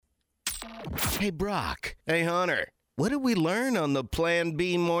Hey, Brock. Hey, Hunter. What did we learn on the Plan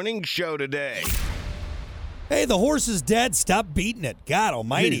B morning show today? Hey, the horse is dead. Stop beating it. God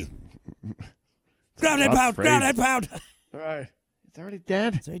almighty. Grab that pound. Grab that pound. All right. It's already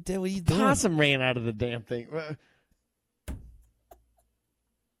dead. It's already dead. What are you doing? Possum ran out of the damn thing.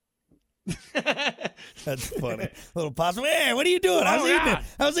 That's funny. Little possum. Hey, what are you doing? I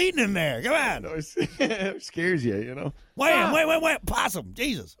was eating in there. Come on. It scares you, you know. Wham, wham. Possum.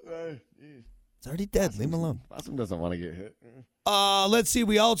 Jesus. It's already dead. Leave him alone. Possum doesn't want to get hit. Let's see.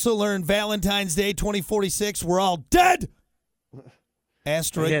 We also learned Valentine's Day 2046. We're all dead.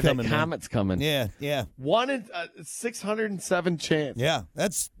 Asteroid coming. The comet's coming. Yeah. 1 in 607 chance. Yeah,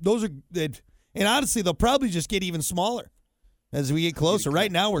 those are, and honestly, they'll probably just get even smaller as we get closer.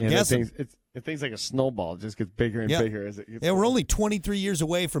 Right now, we're guessing. It things like a snowball. It just gets bigger and bigger as it gets. Yeah, we're only 23 years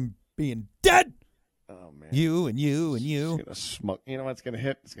away from being dead. Oh man. You and you and you. It's gonna smoke. You know what's gonna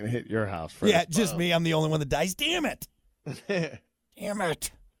hit? It's gonna hit your house first. Yeah, just me. I'm the only one that dies. Damn it. Damn it.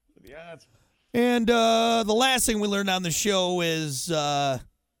 Yeah. And the last thing we learned on the show is why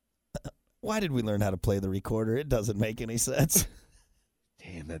did we learn how to play the recorder? It doesn't make any sense.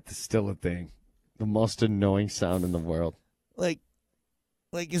 Damn, that's still a thing. The most annoying sound in the world. Like,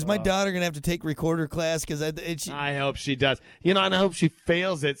 is my daughter gonna have to take recorder class? Because I hope she does. You know, and I hope she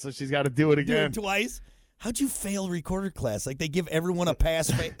fails it, so she's got to do it again. Do it twice. How'd you fail recorder class? Like they give everyone a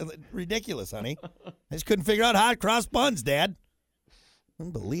pass. Ridiculous, honey. I just couldn't figure out how to cross buns, Dad.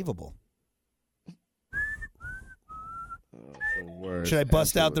 Unbelievable. Worst. Should I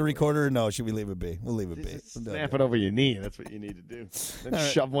bust out the recorder or no? Should we leave it be? We'll leave it be. Snap it over your knee. That's what you need to do.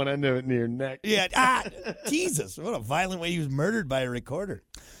 Then shove one end of it in your neck. Yeah. Jesus. What a violent way he was murdered by a recorder.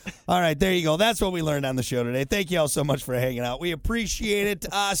 All right. There you go. That's what we learned on the show today. Thank you all so much for hanging out. We appreciate it.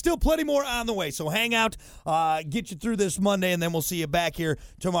 Still plenty more on the way. So hang out, get you through this Monday, and then we'll see you back here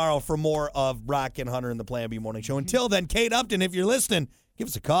tomorrow for more of Brock and Hunter and the Plan B Morning Show. Until then, Kate Upton, if you're listening, give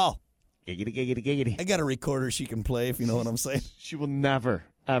us a call. Giggity. I got a recorder she can play, if you know what I'm saying. She will never,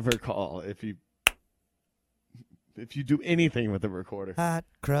 ever call if you do anything with the recorder. Hot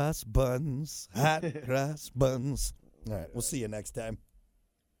cross buns. All right, we'll see you next time.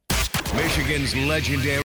 Michigan's legendary